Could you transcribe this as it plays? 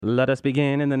Let us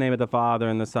begin in the name of the Father,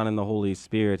 and the Son, and the Holy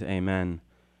Spirit. Amen.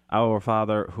 Our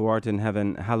Father, who art in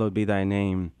heaven, hallowed be thy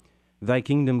name. Thy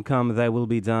kingdom come, thy will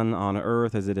be done on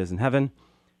earth as it is in heaven.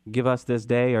 Give us this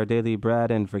day our daily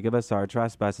bread, and forgive us our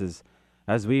trespasses,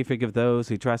 as we forgive those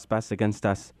who trespass against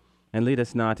us. And lead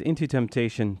us not into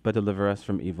temptation, but deliver us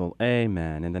from evil.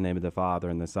 Amen. In the name of the Father,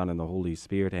 and the Son, and the Holy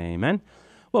Spirit. Amen.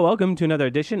 Well, welcome to another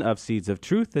edition of Seeds of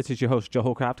Truth. This is your host, Joe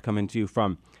Holcraft, coming to you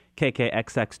from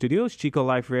KKXX Studios, Chico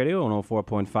Life Radio, on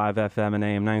 04.5 FM and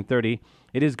AM 930.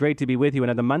 It is great to be with you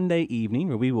another Monday evening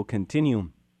where we will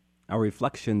continue our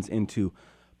reflections into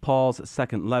Paul's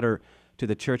second letter to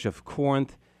the Church of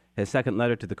Corinth, his second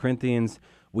letter to the Corinthians.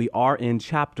 We are in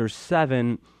chapter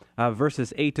 7,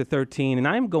 verses 8 to 13, and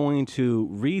I'm going to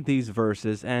read these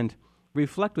verses and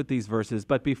reflect with these verses.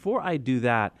 But before I do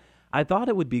that, I thought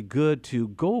it would be good to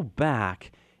go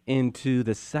back into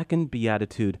the second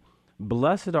beatitude.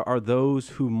 Blessed are those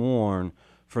who mourn,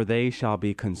 for they shall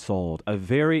be consoled. A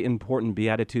very important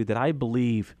beatitude that I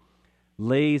believe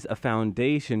lays a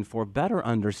foundation for better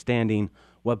understanding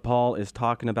what Paul is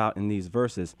talking about in these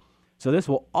verses. So this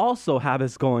will also have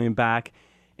us going back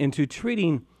into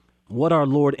treating what our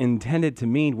Lord intended to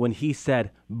mean when he said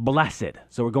blessed.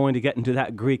 So we're going to get into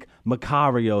that Greek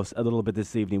makarios a little bit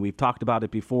this evening. We've talked about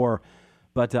it before,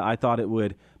 but I thought it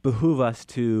would behoove us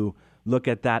to look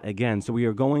at that again. So we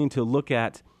are going to look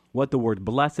at what the word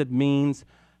blessed means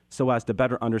so as to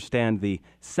better understand the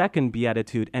second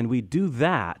beatitude, and we do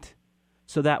that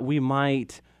so that we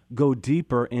might go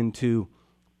deeper into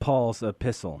Paul's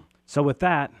epistle. So with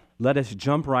that, let us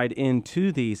jump right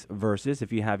into these verses.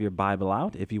 If you have your Bible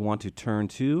out, if you want to turn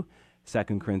to 2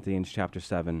 Corinthians chapter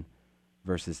 7,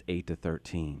 verses 8 to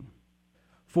 13.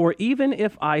 For even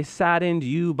if I saddened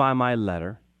you by my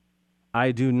letter,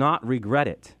 I do not regret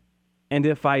it. And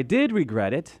if I did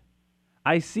regret it,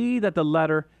 I see that the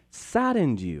letter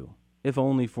saddened you, if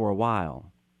only for a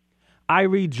while. I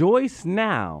rejoice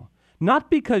now, not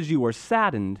because you were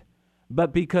saddened,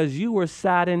 but because you were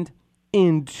saddened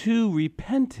into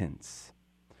repentance.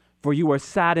 For you were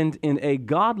saddened in a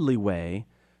godly way,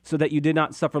 so that you did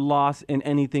not suffer loss in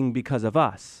anything because of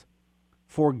us.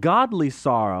 For godly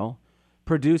sorrow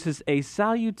produces a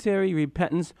salutary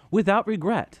repentance without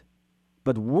regret,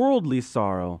 but worldly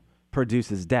sorrow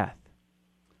produces death.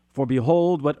 For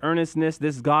behold, what earnestness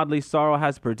this godly sorrow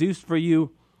has produced for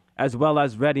you, as well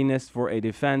as readiness for a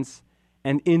defense,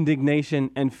 and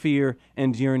indignation, and fear,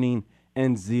 and yearning,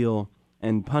 and zeal,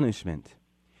 and punishment.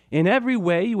 In every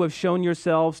way you have shown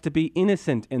yourselves to be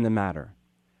innocent in the matter.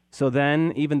 So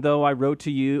then, even though I wrote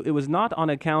to you, it was not on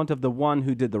account of the one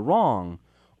who did the wrong,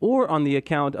 or on the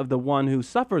account of the one who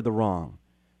suffered the wrong,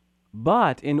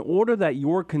 but in order that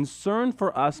your concern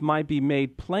for us might be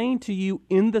made plain to you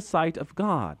in the sight of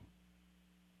God.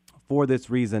 For this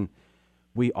reason,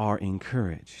 we are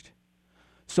encouraged.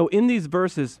 So in these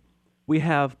verses, we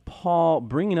have Paul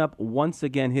bringing up once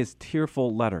again his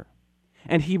tearful letter.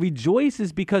 And he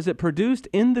rejoices because it produced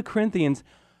in the Corinthians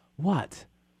what?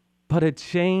 But a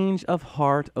change of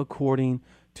heart according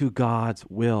to God's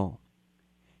will.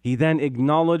 He then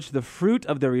acknowledged the fruit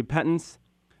of their repentance,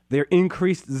 their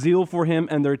increased zeal for him,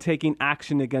 and their taking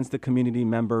action against the community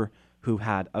member who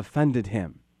had offended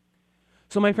him.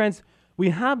 So, my friends, we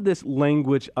have this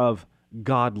language of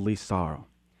godly sorrow.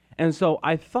 And so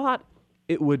I thought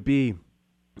it would be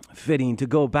fitting to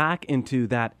go back into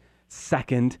that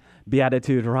second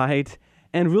beatitude, right?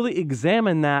 And really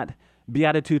examine that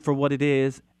beatitude for what it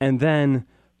is, and then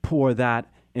pour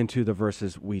that into the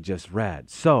verses we just read.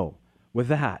 So, with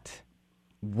that,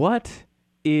 what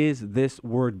is this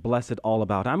word blessed all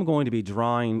about? I'm going to be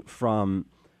drawing from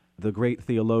the great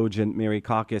theologian Mary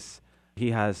Caucus.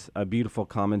 He has a beautiful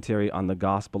commentary on the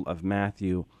Gospel of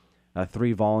Matthew,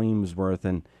 3 volumes worth,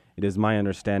 and it is my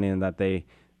understanding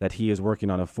that he is working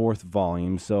on a 4th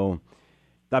volume. So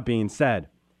that being said,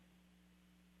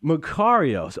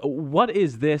 makarios, what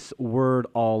is this word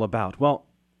all about? Well,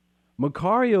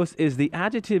 makarios is the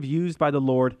adjective used by the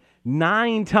Lord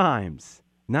 9 times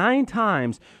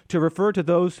to refer to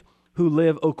those who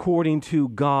live according to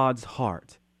God's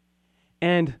heart.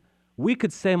 And we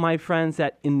could say, my friends,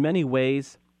 that in many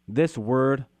ways, this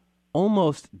word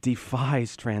almost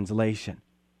defies translation.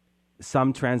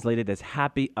 Some translate it as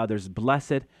happy, others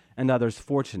blessed, and others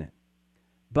fortunate.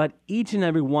 But each and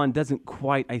every one doesn't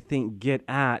quite, I think, get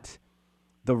at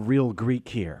the real Greek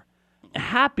here.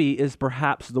 Happy is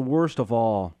perhaps the worst of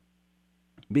all,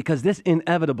 because this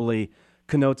inevitably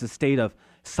connotes a state of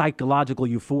psychological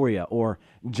euphoria or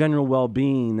general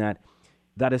well-being that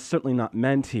is certainly not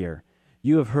meant here.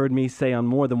 You have heard me say on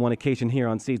more than one occasion here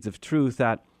on Seeds of Truth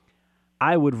that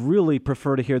I would really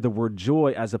prefer to hear the word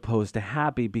joy as opposed to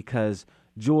happy, because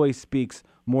joy speaks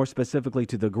more specifically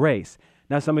to the grace.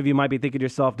 Now, some of you might be thinking to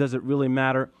yourself, does it really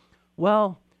matter?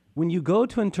 Well, when you go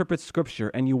to interpret Scripture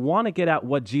and you want to get at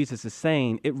what Jesus is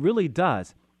saying, it really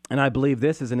does. And I believe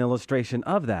this is an illustration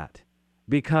of that,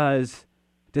 because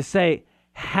to say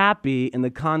happy in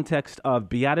the context of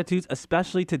Beatitudes,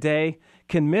 especially today,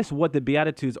 can miss what the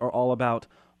Beatitudes are all about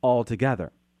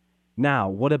altogether. Now,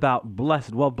 what about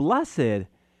blessed? Well, blessed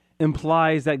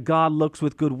implies that God looks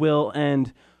with goodwill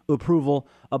and approval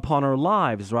upon our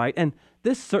lives, right? And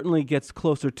this certainly gets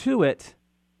closer to it,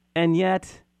 and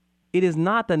yet it is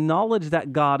not the knowledge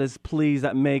that God is pleased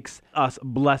that makes us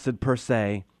blessed per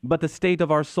se, but the state of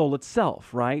our soul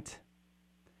itself, right?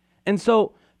 And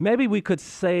so maybe we could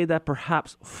say that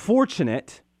perhaps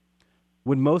fortunate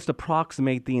would most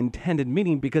approximate the intended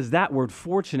meaning, because that word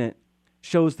fortunate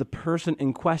shows the person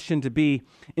in question to be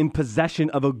in possession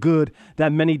of a good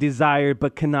that many desire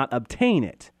but cannot obtain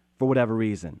it for whatever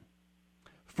reason.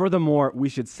 Furthermore, we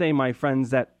should say, my friends,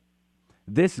 that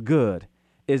this good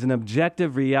is an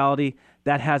objective reality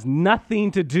that has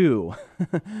nothing to do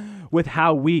with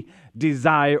how we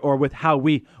desire or with how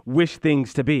we wish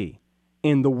things to be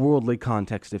in the worldly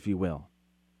context, if you will.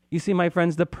 You see, my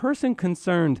friends, the person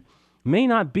concerned may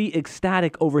not be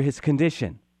ecstatic over his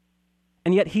condition,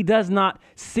 and yet he does not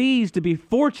cease to be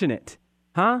fortunate,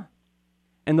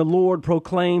 And the Lord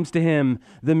proclaims to him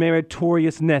the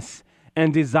meritoriousness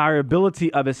and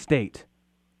desirability of his state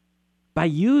by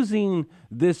using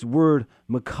this word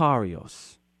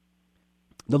makarios.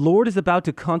 The Lord is about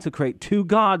to consecrate to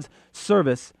God's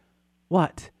service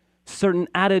what? Certain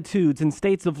attitudes and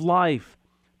states of life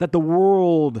that the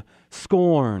world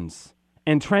scorns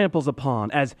and tramples upon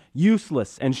as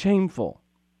useless and shameful.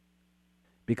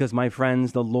 Because, my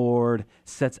friends, the Lord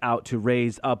sets out to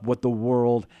raise up what the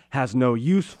world has no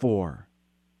use for.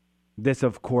 This,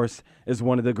 of course, is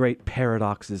one of the great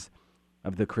paradoxes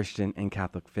of the Christian and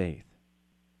Catholic faith.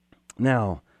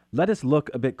 Now, let us look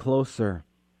a bit closer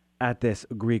at this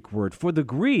Greek word. For the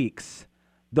Greeks,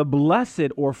 the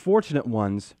blessed or fortunate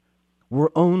ones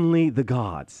were only the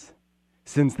gods,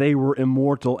 since they were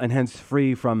immortal and hence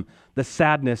free from the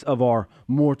sadness of our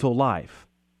mortal life,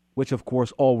 which of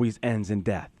course always ends in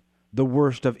death, the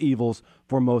worst of evils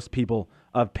for most people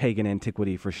of pagan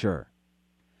antiquity for sure.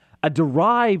 A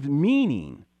derived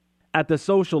meaning at the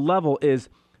social level is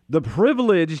the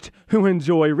privileged who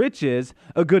enjoy riches,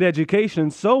 a good education,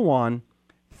 and so on,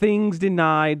 things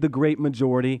denied the great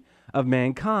majority of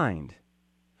mankind.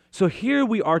 So here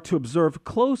we are to observe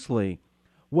closely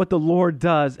what the Lord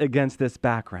does against this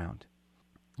background.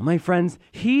 My friends,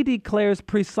 he declares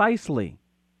precisely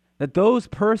that those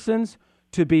persons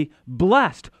to be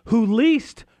blessed who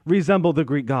least resemble the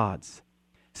Greek gods,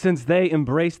 since they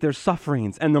embrace their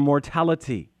sufferings and their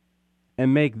mortality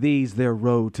and make these their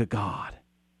road to God.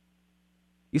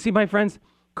 You see, my friends,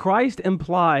 Christ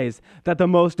implies that the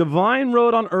most divine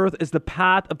road on earth is the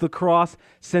path of the cross,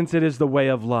 since it is the way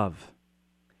of love.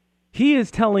 He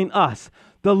is telling us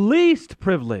the least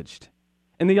privileged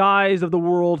in the eyes of the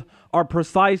world are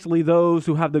precisely those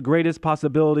who have the greatest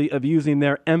possibility of using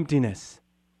their emptiness,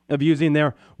 of using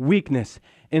their weakness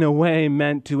in a way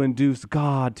meant to induce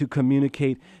God to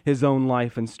communicate his own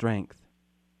life and strength.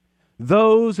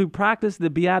 Those who practice the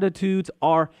Beatitudes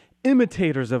are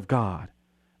imitators of God,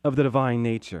 of the divine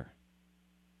nature.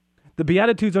 The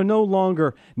Beatitudes are no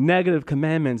longer negative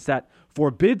commandments that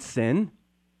forbid sin,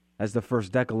 as the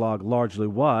first Decalogue largely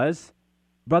was.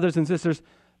 Brothers and sisters,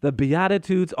 the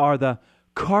Beatitudes are the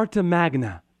Carta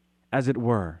Magna, as it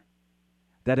were,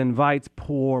 that invites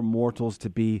poor mortals to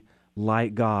be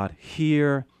like God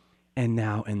here and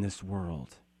now in this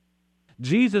world.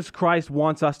 Jesus Christ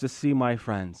wants us to see, my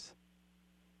friends,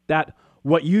 that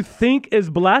what you think is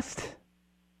blessed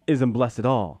isn't blessed at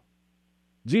all.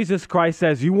 Jesus Christ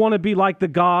says, you want to be like the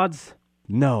gods?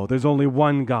 No, there's only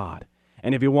one God.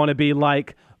 And if you want to be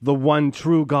like the one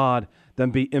true God, then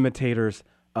be imitators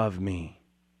of me.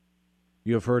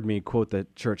 You have heard me quote the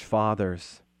church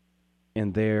fathers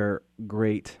and their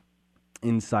great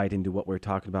insight into what we're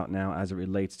talking about now as it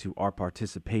relates to our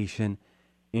participation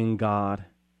in God.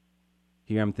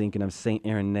 Here I'm thinking of St.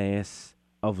 Irenaeus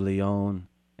of Lyon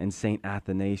and St.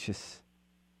 Athanasius,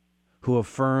 who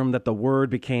affirmed that the Word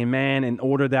became man in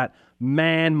order that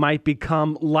man might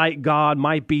become like God,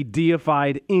 might be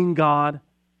deified in God.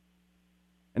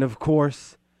 And of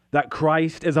course, that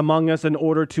Christ is among us in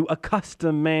order to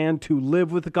accustom man to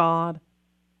live with God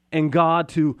and God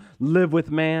to live with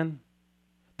man.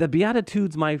 The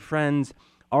Beatitudes, my friends,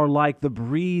 are like the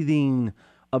breathing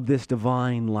of this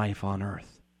divine life on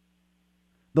earth.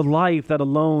 the life that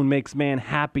alone makes man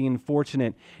happy and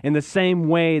fortunate, in the same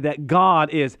way that God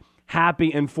is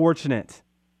happy and fortunate,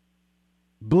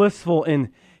 blissful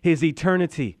in his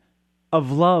eternity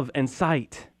of love and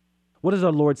sight. What does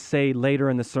our Lord say later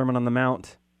in the Sermon on the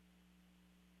Mount?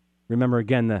 Remember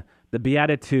again, the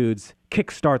Beatitudes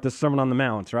kickstart the Sermon on the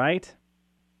Mount, right?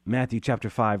 Matthew chapter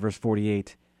 5, verse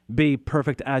 48. Be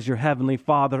perfect as your heavenly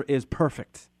Father is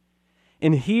perfect.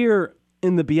 And here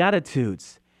in the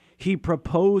Beatitudes, he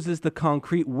proposes the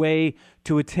concrete way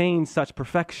to attain such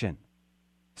perfection.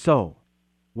 So,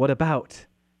 what about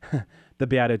the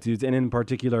Beatitudes, and in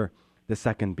particular, the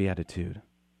second Beatitude?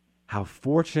 How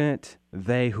fortunate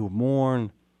they who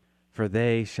mourn, for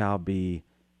they shall be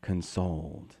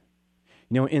consoled.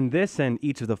 In this and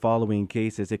each of the following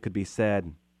cases, it could be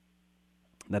said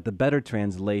that the better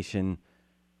translation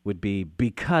would be,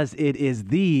 because it is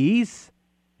these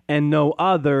and no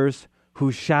others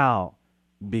who shall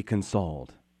be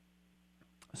consoled.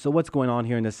 So what's going on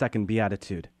here in the second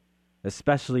Beatitude,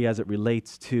 especially as it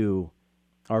relates to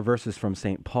our verses from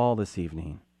St. Paul this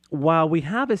evening? While we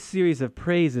have a series of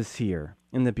praises here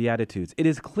in the Beatitudes, it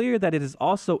is clear that it is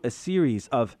also a series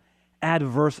of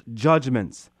adverse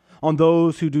judgments on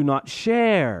those who do not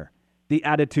share the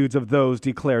attitudes of those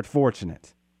declared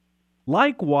fortunate.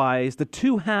 Likewise, the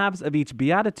two halves of each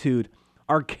beatitude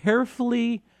are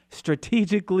carefully,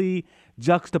 strategically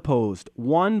juxtaposed,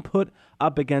 one put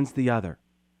up against the other,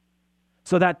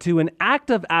 so that to an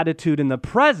active attitude in the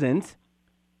present,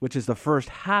 which is the first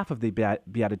half of the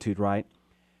beatitude, right,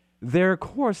 there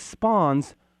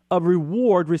corresponds a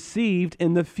reward received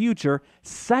in the future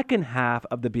second half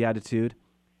of the beatitude.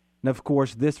 And of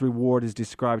course, this reward is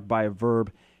described by a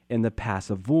verb in the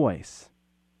passive voice.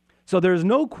 So there's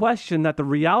no question that the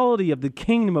reality of the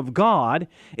kingdom of God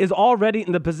is already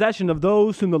in the possession of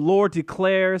those whom the Lord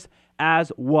declares as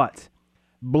what?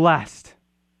 Blessed.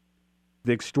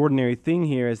 The extraordinary thing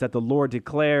here is that the Lord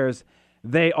declares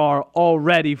they are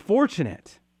already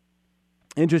fortunate.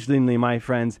 Interestingly, my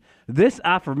friends, this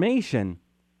affirmation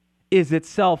is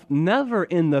itself never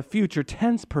in the future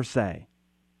tense per se,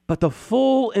 but the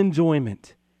full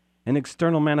enjoyment and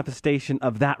external manifestation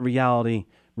of that reality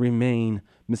remain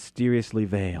mysteriously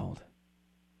veiled.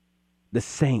 The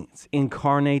saints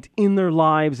incarnate in their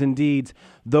lives and deeds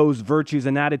those virtues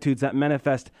and attitudes that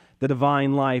manifest the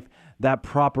divine life that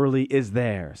properly is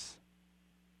theirs.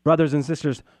 Brothers and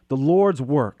sisters, the Lord's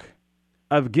work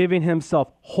of giving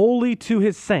himself wholly to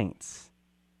his saints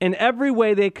in every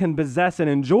way they can possess and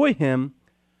enjoy him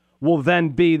will then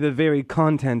be the very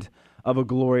content of a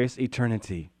glorious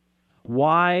eternity.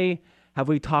 Why have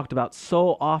we talked about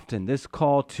so often this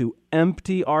call to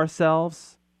empty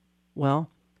ourselves? Well,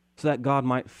 so that God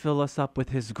might fill us up with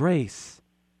his grace,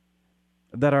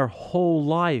 that our whole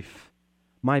life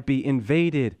might be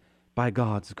invaded by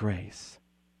God's grace.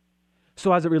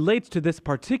 So as it relates to this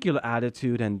particular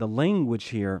attitude and the language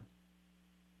here,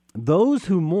 those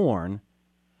who mourn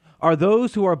are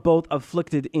those who are both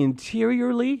afflicted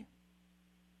interiorly,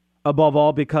 above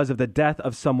all because of the death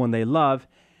of someone they love,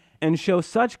 and show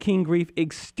such keen grief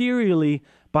exteriorly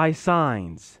by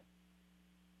signs.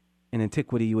 In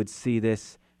antiquity, you would see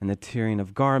this in the tearing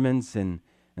of garments and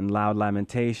loud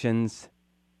lamentations,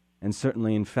 and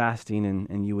certainly in fasting,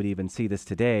 and you would even see this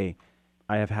today.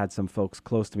 I have had some folks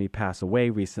close to me pass away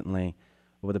recently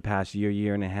over the past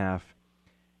year and a half,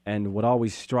 and what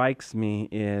always strikes me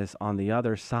is on the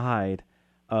other side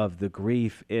of the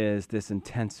grief is this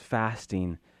intense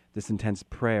fasting, this intense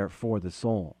prayer for the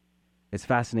soul. It's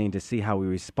fascinating to see how we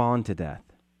respond to death.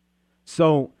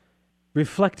 So,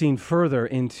 reflecting further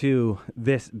into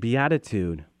this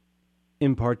beatitude,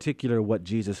 in particular what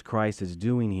Jesus Christ is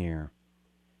doing here,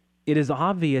 it is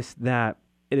obvious that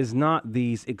it is not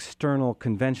these external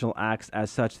conventional acts as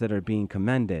such that are being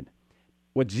commended.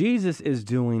 What Jesus is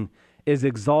doing is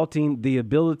exalting the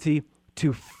ability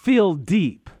to feel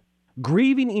deep,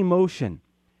 grieving emotion,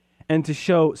 and to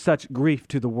show such grief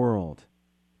to the world.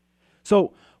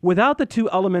 So, without the two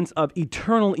elements of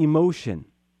eternal emotion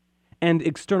and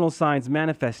external signs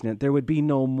manifesting it, there would be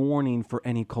no mourning for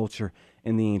any culture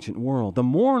in the ancient world. The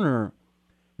mourner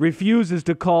refuses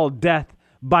to call death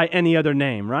by any other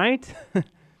name, right?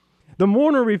 The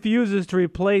mourner refuses to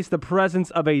replace the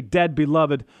presence of a dead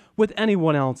beloved with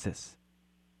anyone else's.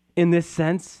 In this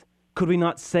sense, could we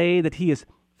not say that he is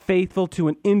faithful to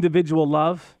an individual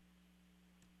love?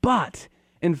 But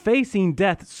in facing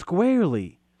death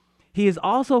squarely, he is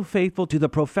also faithful to the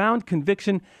profound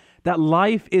conviction that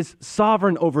life is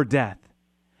sovereign over death,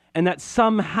 and that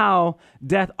somehow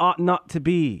death ought not to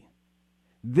be.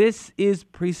 This is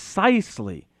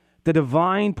precisely the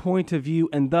divine point of view,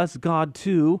 and thus God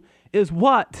too is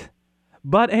what?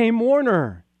 but a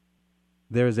mourner.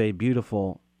 There's a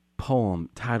beautiful poem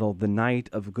titled The Night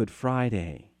of Good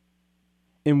Friday,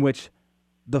 in which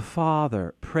the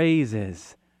Father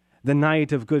praises the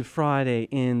night of Good Friday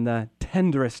in the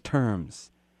tenderest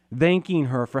terms, thanking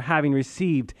her for having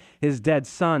received his dead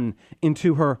son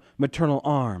into her maternal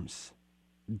arms.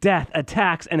 Death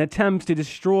attacks and attempts to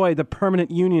destroy the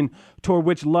permanent union toward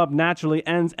which love naturally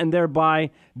ends, and thereby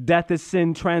death is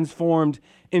sin transformed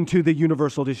into the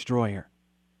universal destroyer.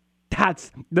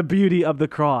 That's the beauty of the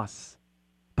cross.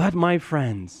 But my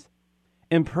friends,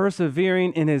 in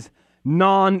persevering in his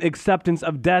non-acceptance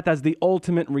of death as the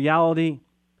ultimate reality,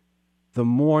 the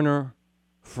mourner,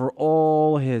 for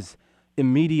all his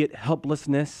immediate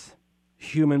helplessness,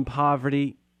 human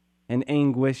poverty, and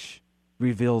anguish,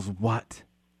 reveals what?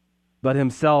 But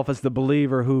himself as the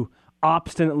believer who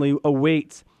obstinately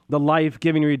awaits the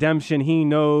life-giving redemption he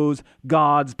knows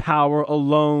God's power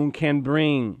alone can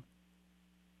bring.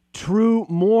 True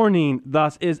mourning,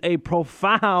 thus, is a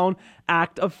profound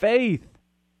act of faith.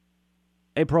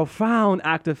 A profound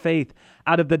act of faith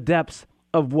out of the depths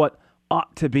of what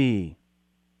ought to be.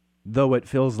 Though it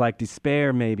feels like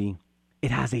despair, maybe,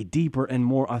 it has a deeper and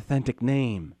more authentic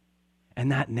name.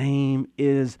 And that name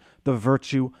is the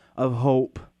virtue of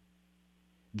hope.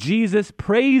 Jesus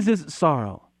praises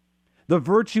sorrow, the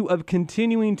virtue of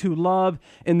continuing to love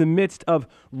in the midst of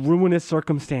ruinous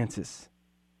circumstances,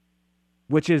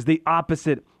 which is the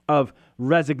opposite of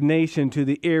resignation to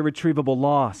the irretrievable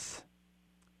loss.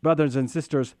 Brothers and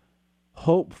sisters,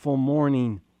 hopeful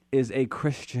mourning is a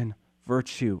Christian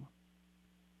virtue.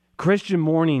 Christian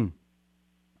mourning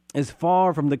is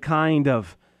far from the kind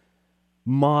of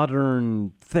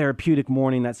modern therapeutic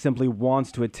mourning that simply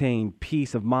wants to attain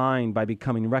peace of mind by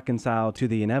becoming reconciled to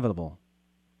the inevitable.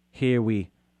 Here we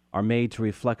are made to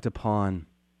reflect upon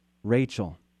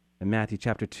Rachel in Matthew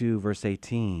chapter 2, verse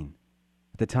 18.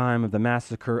 At the time of the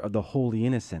massacre of the holy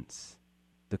innocents,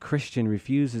 the Christian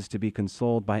refuses to be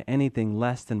consoled by anything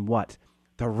less than what?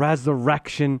 The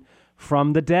resurrection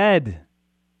from the dead.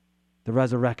 The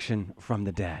resurrection from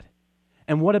the dead.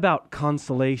 And what about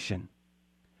consolation?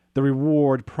 The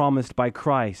reward promised by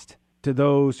Christ to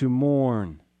those who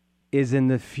mourn is in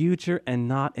the future and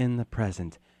not in the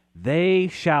present. They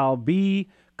shall be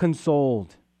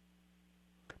consoled.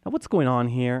 Now, what's going on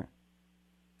here?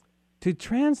 To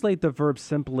translate the verb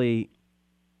simply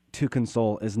to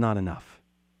console is not enough.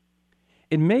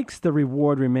 It makes the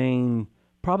reward remain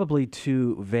probably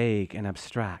too vague and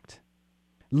abstract.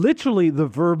 Literally, the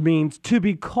verb means to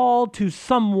be called to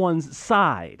someone's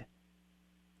side.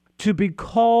 To be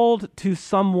called to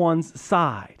someone's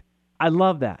side. I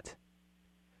love that.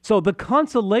 So the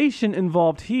consolation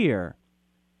involved here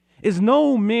is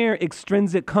no mere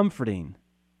extrinsic comforting.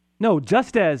 No,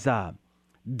 just as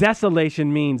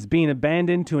desolation means being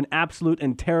abandoned to an absolute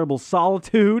and terrible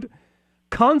solitude,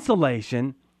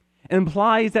 consolation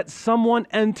implies that someone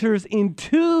enters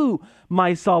into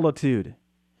my solitude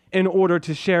in order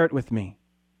to share it with me.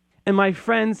 And my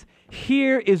friends,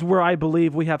 here is where I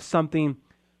believe we have something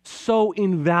so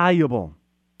invaluable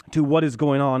to what is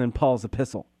going on in Paul's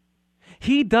epistle.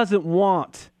 He doesn't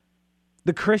want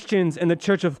the Christians in the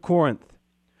church of Corinth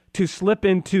to slip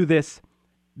into this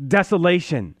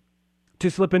desolation, to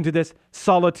slip into this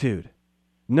solitude.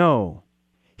 No,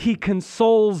 he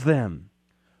consoles them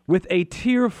with a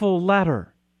tearful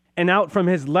letter. And out from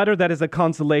his letter that is a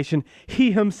consolation,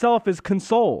 he himself is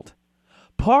consoled.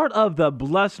 Part of the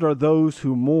blessed are those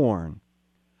who mourn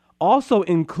also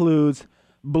includes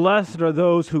blessed are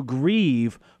those who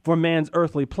grieve for man's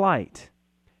earthly plight.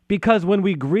 Because when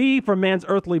we grieve for man's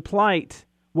earthly plight,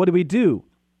 what do?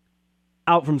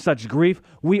 Out from such grief,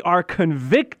 we are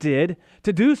convicted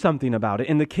to do something about it.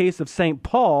 In the case of St.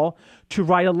 Paul, to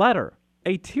write a letter,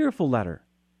 a tearful letter,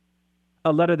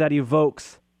 a letter that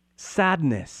evokes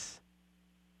sadness,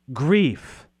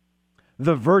 grief,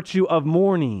 the virtue of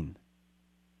mourning.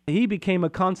 He became a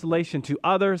consolation to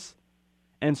others,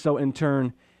 and so in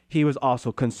turn, he was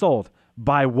also consoled.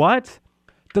 By what?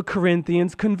 The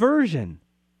Corinthians' conversion.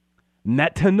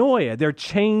 Metanoia, their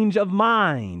change of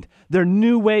mind, their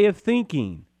new way of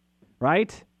thinking,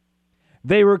 right?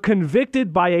 They were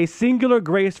convicted by a singular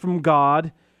grace from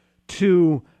God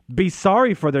to be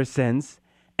sorry for their sins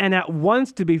and at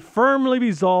once to be firmly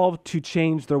resolved to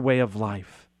change their way of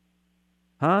life.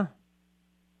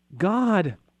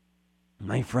 God,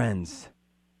 my friends,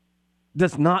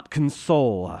 does not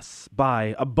console us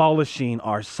by abolishing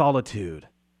our solitude,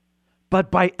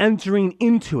 but by entering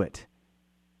into it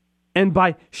and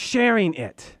by sharing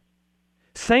it.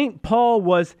 St. Paul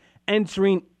was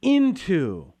entering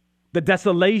into the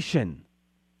desolation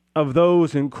of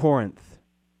those in Corinth.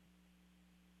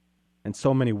 In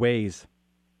so many ways,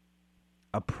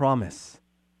 a promise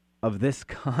of this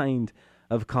kind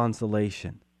of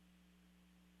consolation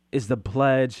is the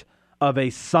pledge of a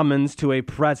summons to a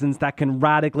presence that can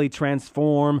radically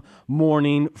transform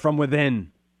mourning from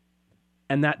within.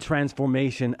 And that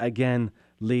transformation, again,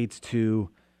 leads to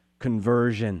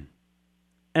conversion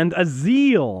and a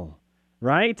zeal,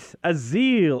 right? A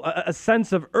zeal, a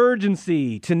sense of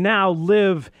urgency to now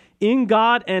live in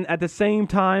God and at the same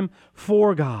time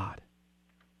for God.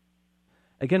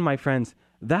 Again, my friends,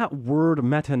 that word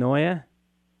metanoia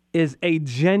is a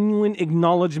genuine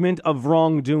acknowledgement of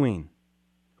wrongdoing,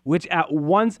 which at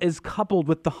once is coupled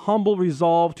with the humble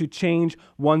resolve to change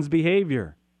one's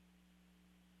behavior.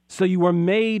 So you are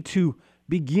made to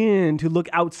begin to look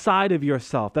outside of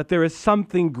yourself, that there is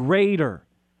something greater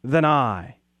than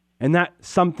I, and that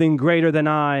something greater than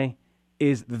I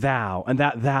is thou, and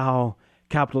that thou,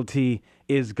 capital T,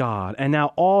 is God. And now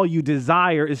all you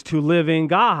desire is to live in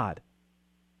God,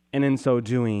 and in so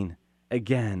doing,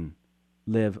 again,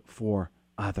 live for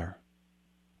other.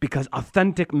 Because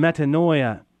authentic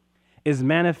metanoia is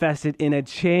manifested in a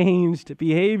changed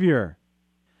behavior.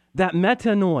 That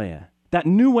metanoia, that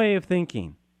new way of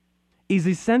thinking, is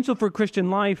essential for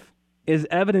Christian life, is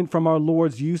evident from our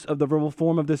Lord's use of the verbal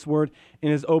form of this word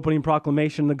in his opening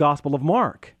proclamation in the Gospel of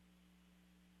Mark.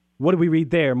 What do we read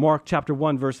there? Mark chapter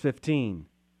 1, verse 15.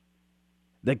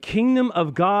 The kingdom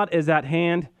of God is at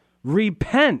hand.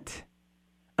 Repent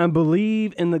and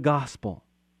believe in the gospel.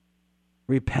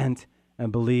 Repent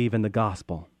and believe in the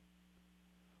gospel.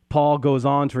 Paul goes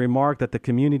on to remark that the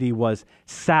community was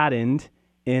saddened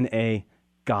in a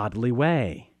godly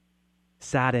way.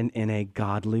 Saddened in a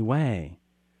godly way.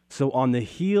 So on the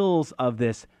heels of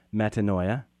this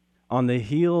metanoia, on the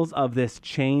heels of this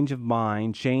change of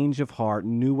mind, change of heart,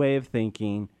 new way of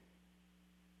thinking,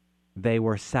 they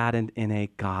were saddened in a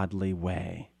godly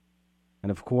way. And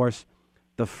of course,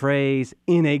 the phrase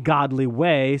in a godly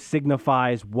way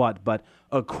signifies what? But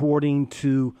according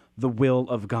to the will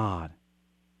of God.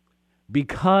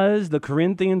 Because the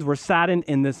Corinthians were saddened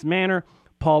in this manner,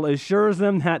 Paul assures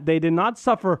them that they did not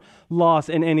suffer loss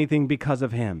in anything because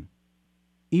of him.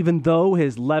 Even though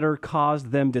his letter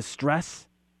caused them distress,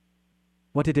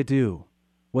 what did it do?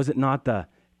 Was it not the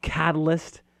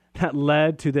catalyst that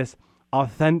led to this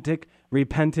authentic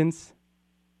repentance?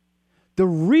 The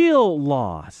real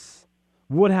loss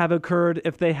would have occurred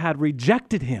if they had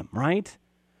rejected him, right?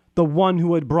 The one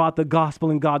who had brought the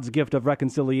gospel and God's gift of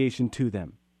reconciliation to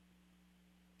them.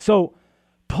 So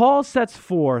Paul sets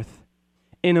forth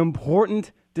an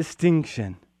important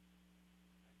distinction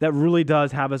that really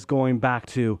does have us going back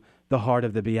to the heart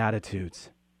of the Beatitudes,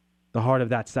 the heart of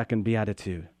that second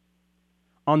beatitude.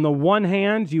 On the one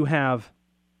hand, you have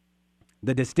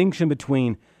the distinction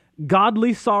between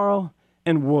godly sorrow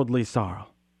and worldly sorrow.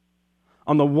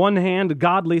 On the one hand,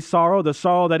 godly sorrow, the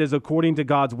sorrow that is according to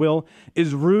God's will,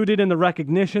 is rooted in the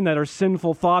recognition that our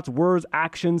sinful thoughts, words,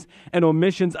 actions, and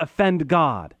omissions offend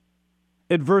God,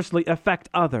 adversely affect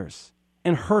others,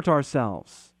 and hurt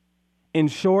ourselves. In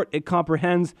short, it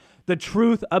comprehends the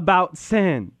truth about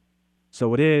sin.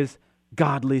 So it is,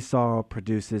 godly sorrow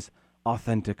produces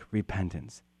authentic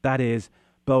repentance. That is,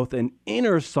 both an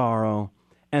inner sorrow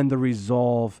and the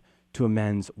resolve to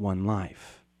amend one's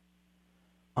life.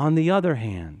 On the other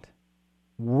hand,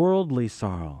 worldly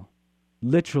sorrow,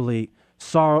 literally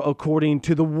sorrow according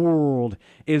to the world,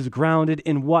 is grounded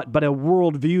in what but a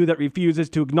worldview that refuses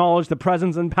to acknowledge the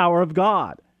presence and power of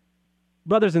God.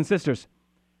 Brothers and sisters,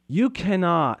 you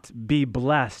cannot be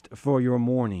blessed for your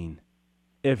mourning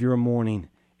if your mourning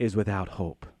is without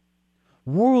hope.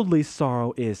 Worldly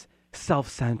sorrow is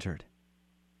self-centered.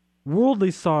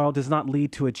 Worldly sorrow does not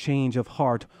lead to a change of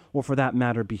heart or, for that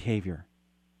matter, behavior.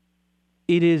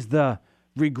 It is the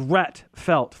regret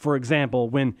felt, for example,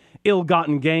 when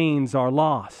ill-gotten gains are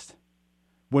lost,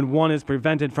 when one is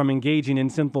prevented from engaging in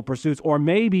sinful pursuits, or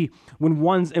maybe when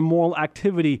one's immoral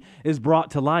activity is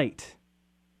brought to light.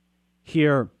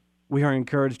 Here, we are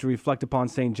encouraged to reflect upon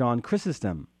St. John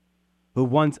Chrysostom, who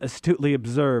once astutely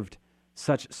observed,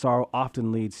 such sorrow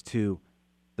often leads to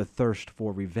the thirst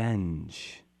for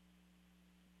revenge.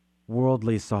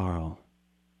 Worldly sorrow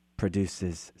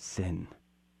produces sin.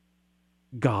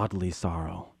 Godly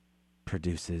sorrow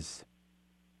produces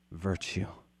virtue,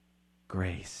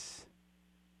 grace.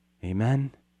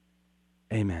 Amen?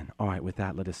 Amen. All right, with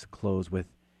that, let us close with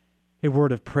a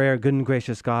word of prayer. Good and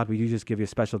gracious God, we do just give you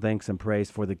special thanks and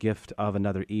praise for the gift of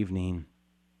another evening.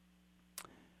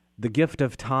 The gift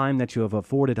of time that you have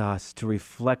afforded us to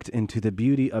reflect into the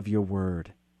beauty of your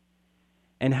word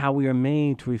and how we are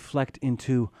made to reflect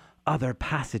into other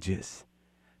passages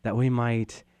that we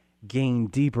might gain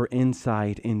deeper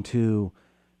insight into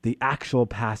the actual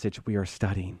passage we are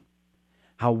studying.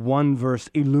 How one verse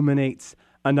illuminates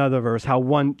another verse, how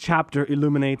one chapter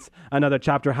illuminates another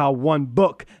chapter, how one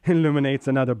book illuminates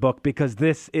another book, because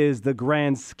this is the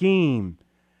grand scheme.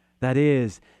 That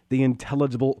is the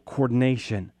intelligible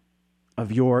coordination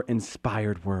of your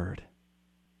inspired word.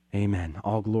 Amen.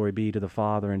 All glory be to the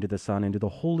Father, and to the Son, and to the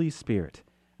Holy Spirit,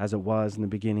 as it was in the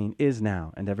beginning, is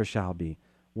now, and ever shall be,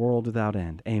 world without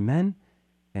end. Amen.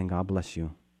 And God bless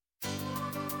you.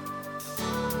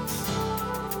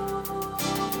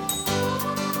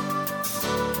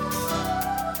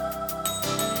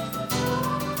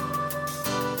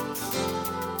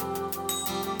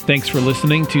 Thanks for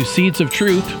listening to Seeds of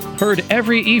Truth, heard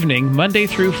every evening, Monday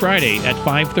through Friday at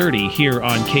 5:30 here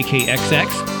on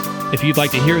KKXX. If you'd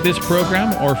like to hear this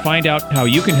program or find out how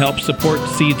you can help support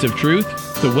Seeds of Truth,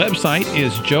 the website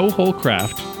is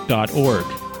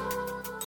joeholcraft.org.